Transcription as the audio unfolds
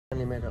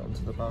made it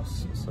onto the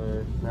bus,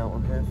 so now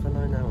I'm here for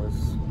 9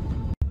 hours.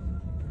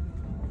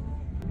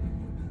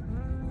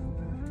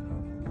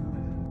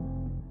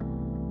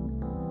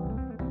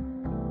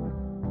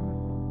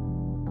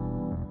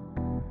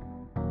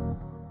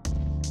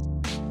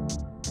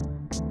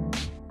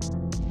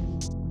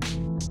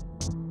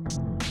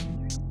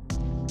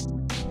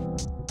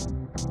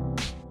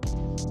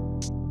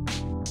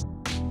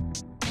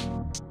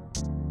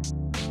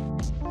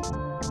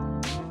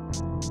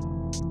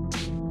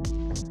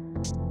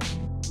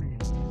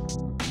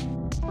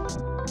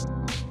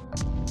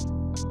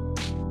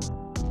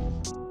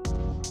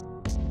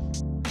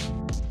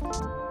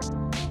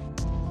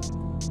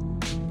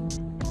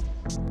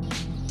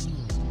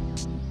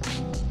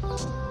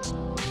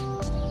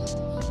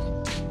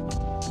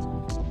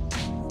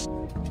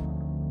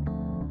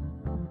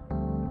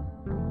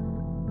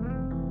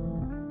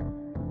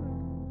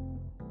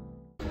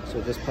 So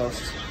we just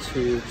passed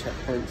 2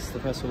 checkpoints. The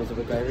first one was a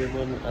Bulgarian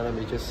one, and then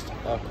we just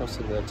are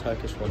crossing the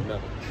Turkish one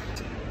now.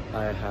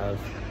 I have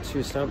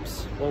 2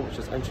 stamps, one which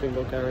is entering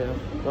Bulgaria,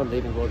 one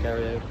leaving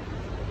Bulgaria,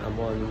 and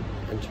one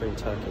entering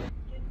Turkey.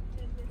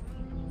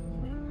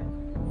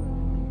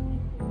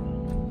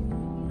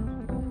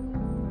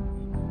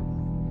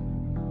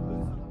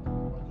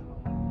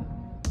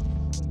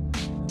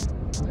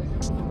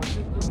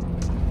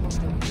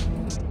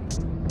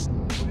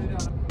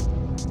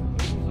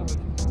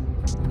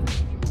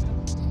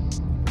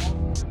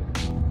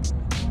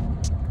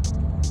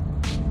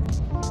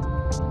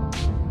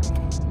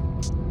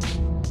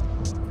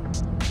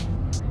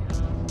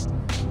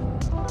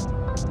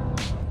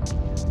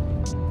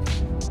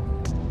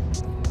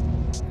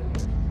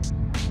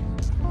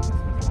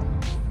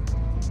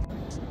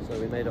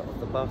 We made it off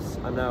the bus.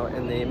 I'm now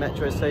in the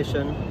metro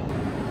station.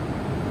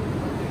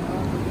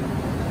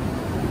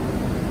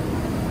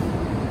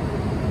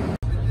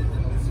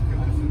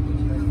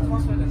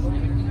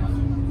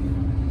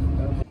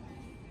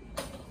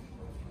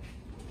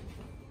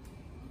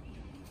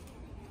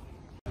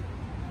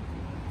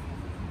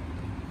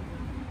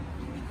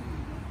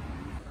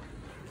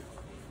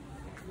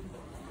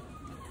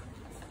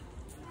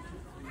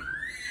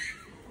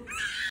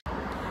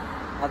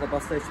 At the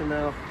bus station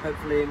now,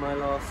 hopefully my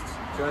last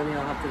journey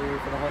I'll have to do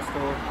for the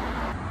hostel.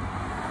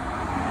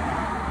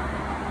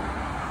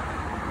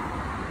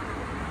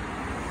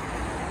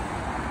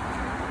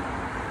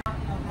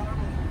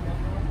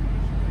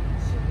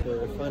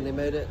 So finally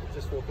made it,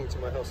 just walking to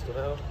my hostel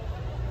now.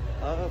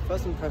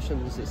 First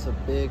impressions, it's a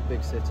big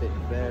city,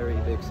 very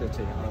big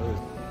city.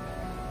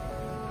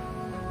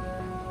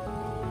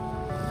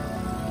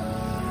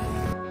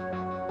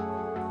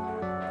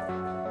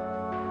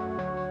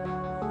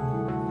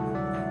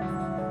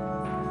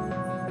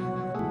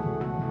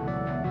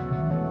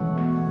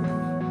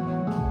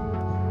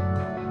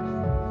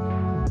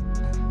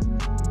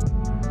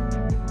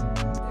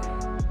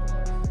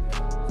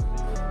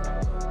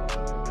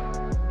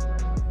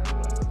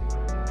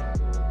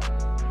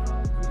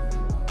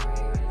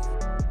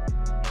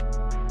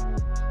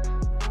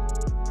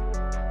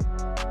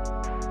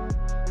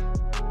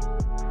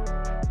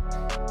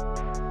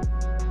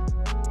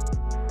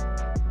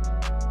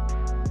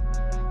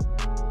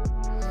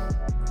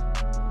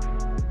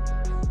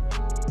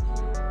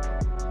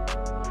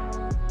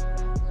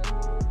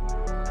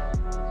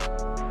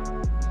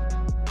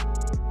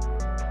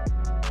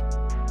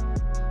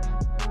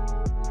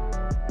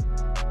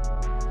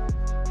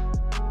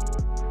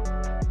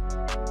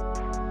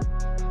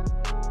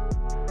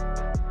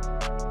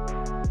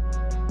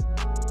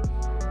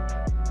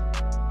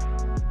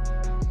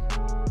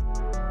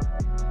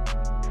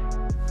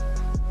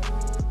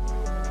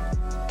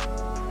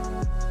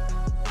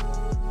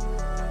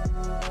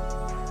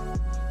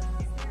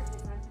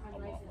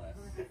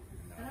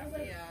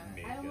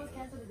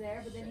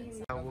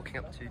 Now walking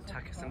up to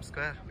Taksim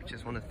Square, which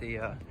is one of the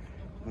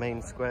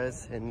main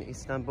squares in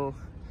Istanbul.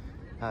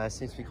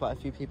 Seems to be quite a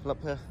few people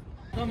up here.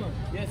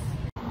 Yes.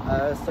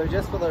 So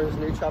just for those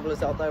new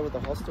travellers out there with the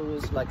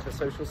hostels, like the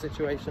social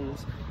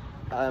situations,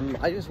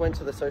 I just went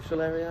to the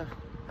social area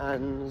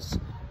and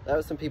there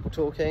were some people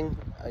talking.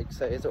 I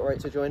say, is it alright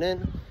to join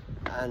in?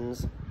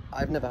 And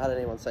I've never had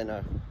anyone say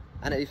no.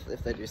 And if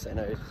they do say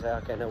no, you say,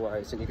 okay, no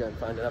worries, and you go and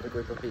find another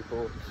group of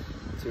people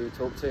to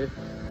talk to.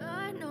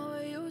 I know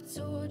you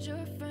told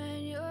your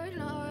friend you're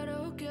not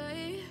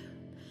okay,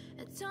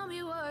 and tell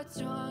me what's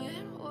wrong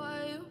and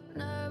why you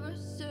never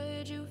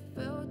said you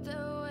felt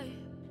that way.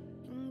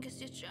 And guess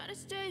you're trying to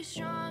stay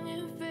strong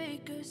and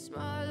fake a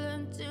smile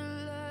until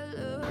I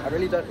look. I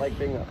really don't like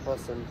being that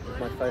person with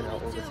my phone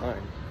out all the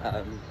time,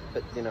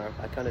 but you know,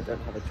 I kind of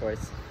don't have a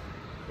choice.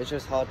 It's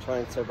just hard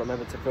trying to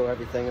remember to feel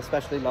everything,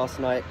 especially last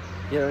night.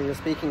 You know, you're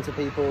speaking to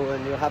people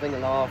and you're having a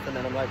laugh, and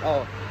then I'm like,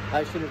 oh,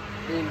 I should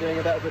have been doing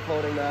a bit of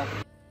recording there.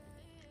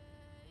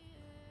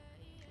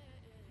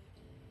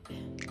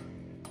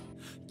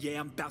 Yeah,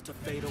 I'm about to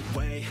fade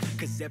away,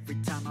 cause every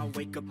time I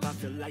wake up I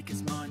feel like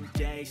it's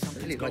Monday. I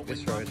really like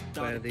this road,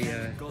 where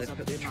they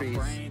put the trees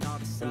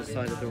on the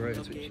side of the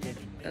roads, which give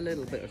a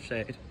little bit of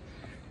shade.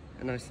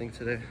 A nice thing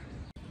to do.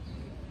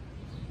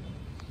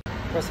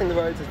 Crossing the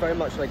roads is very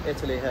much like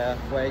Italy here,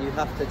 where you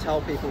have to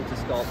tell people to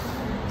stop.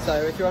 So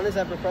if you're on a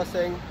zebra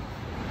crossing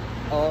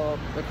or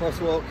a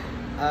crosswalk,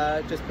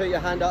 just put your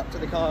hand up to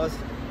the cars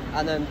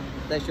and then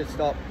they should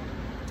stop.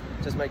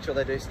 Just make sure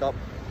they do stop.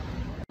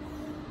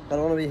 But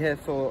I want to be here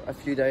for a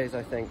few days,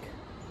 I think,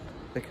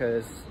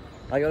 because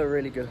I got a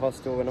really good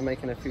hostel and I'm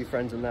making a few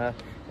friends in there,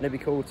 and it'd be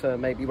cool to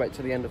maybe wait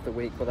till the end of the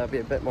week where there'll be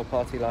a bit more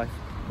party life.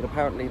 But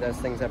apparently there's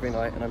things every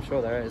night, and I'm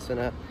sure there is. In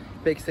a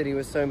big city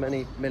with so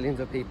many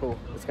millions of people,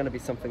 there's going to be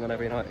something on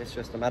every night. It's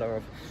just a matter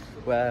of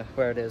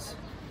where it is.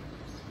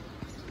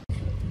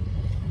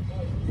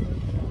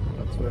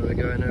 That's where we're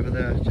going, over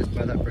there, just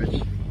by that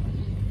bridge.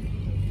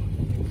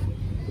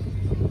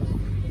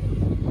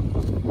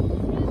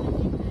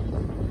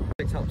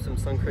 Picked up some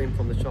sun cream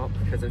from the shop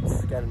because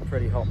it's getting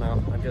pretty hot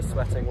now. I'm just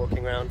sweating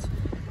walking around,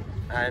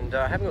 and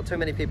I haven't got too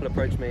many people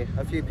approach me.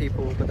 A few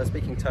people, but they're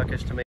speaking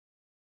Turkish to me.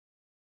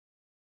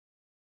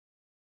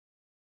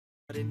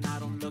 And I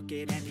don't look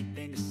at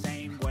anything the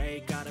same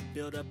way. Gotta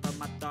build up of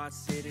my thoughts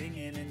sitting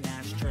in an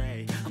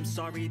ashtray. I'm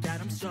sorry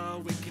that I'm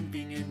so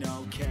inconvenient,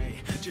 okay?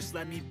 Just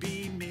let me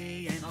be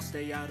me and I'll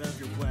stay out of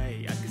your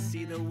way. I can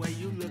see the way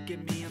you look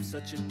at me, I'm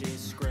such a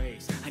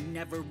disgrace. I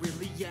never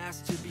really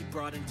asked to be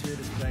brought into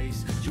this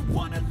place. You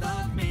wanna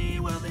love me?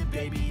 Well then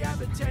baby,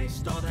 have a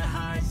taste. All the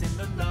highs and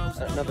the lows.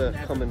 Another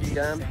common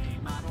scam,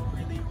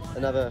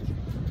 another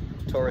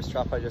tourist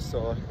trap I just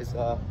saw is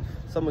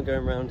someone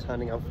going around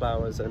handing out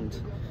flowers and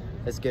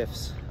as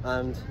gifts,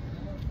 and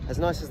as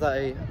nice as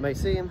they may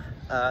seem,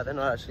 they're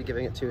not actually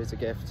giving it to you as a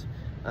gift,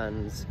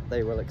 and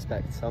they will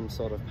expect some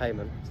sort of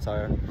payment. So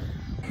I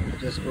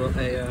just brought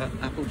a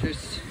apple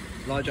juice,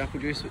 large apple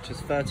juice, which is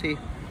 30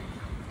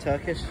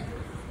 Turkish.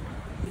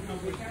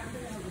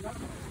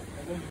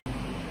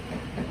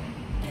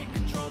 Can't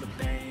control the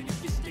pain.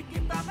 If you're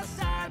sticking by my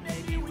side,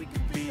 maybe we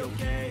could be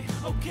okay.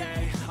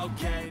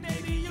 Okay,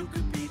 maybe you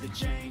could be the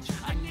change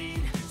I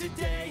need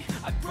today.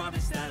 I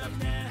promise that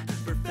I've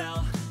never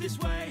felt this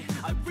way.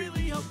 I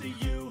really hope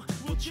that you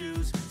will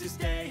choose to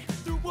stay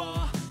through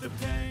all the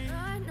pain.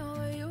 I know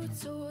you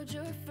told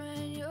your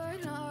friend you're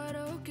not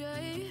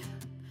okay,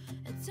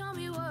 and tell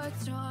me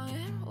what's wrong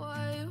and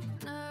why you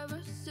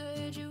never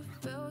said you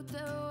felt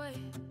that way.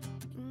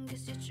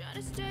 Guess you're trying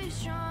to stay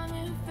strong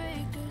and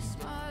fake a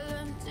smile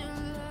until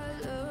I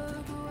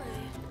look away.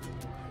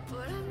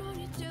 But I've known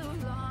you too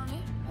long,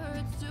 it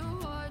hurts to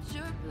watch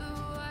your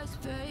blue eyes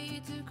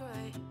fade to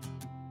gray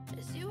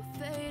as you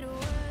fade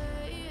away.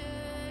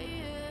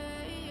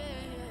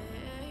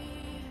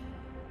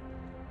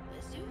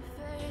 As you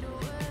fade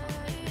away.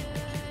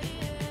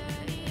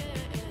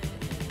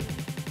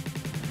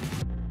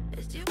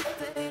 As you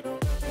fade away.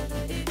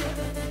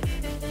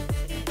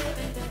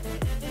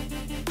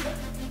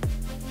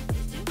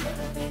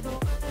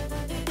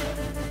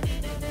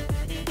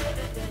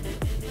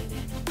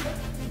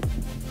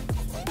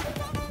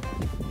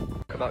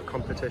 About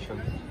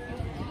competition,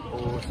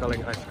 all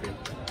selling ice cream.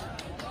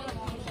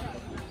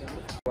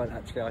 It wasn't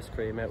actually ice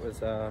cream, it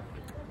was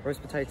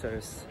roast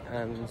potatoes,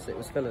 and it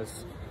was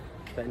fillers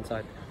put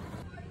inside.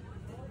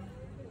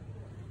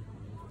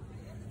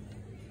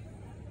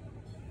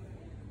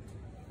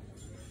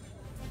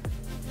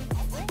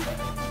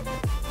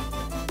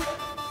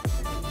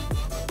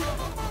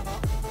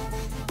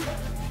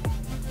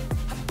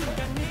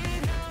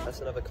 That's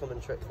another common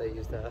trick they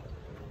use there,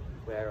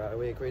 where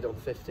we agreed on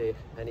 50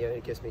 and he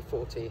only gives me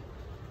 40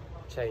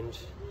 change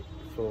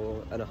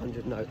for an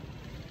 100 note.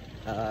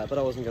 But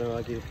I wasn't going to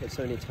argue, it's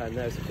only 10,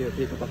 there's a few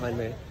people behind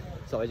me,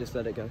 so I just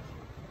let it go.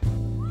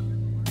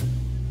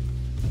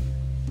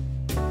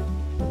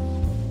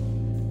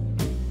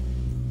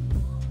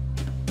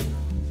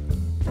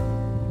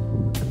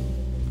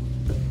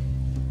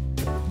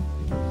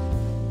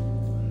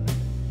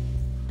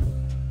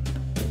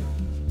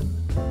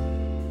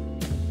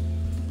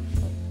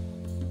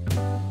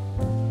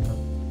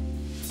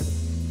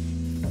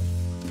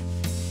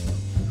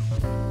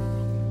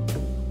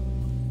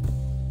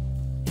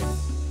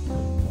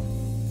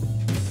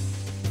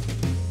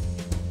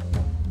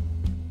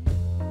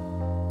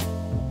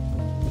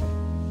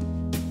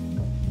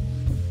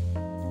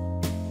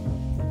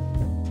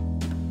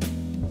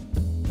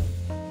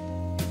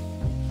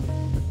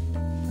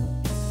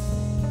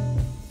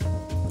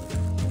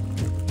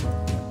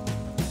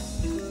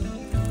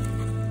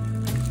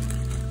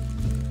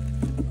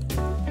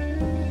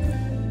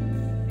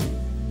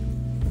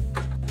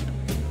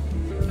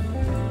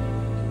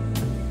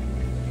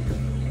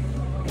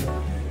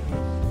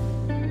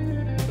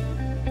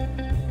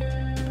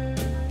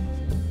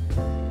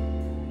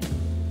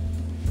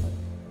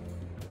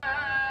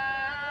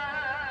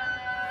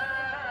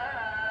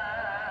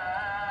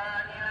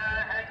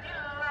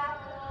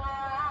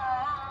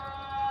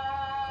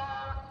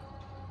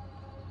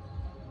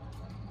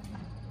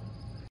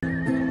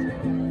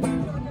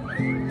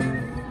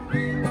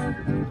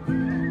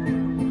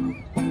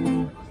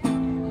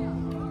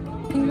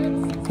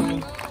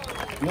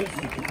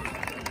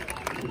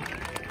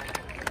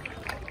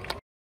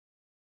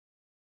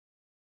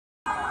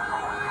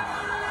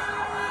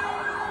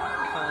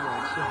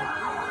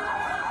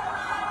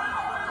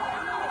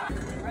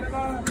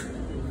 Merhaba.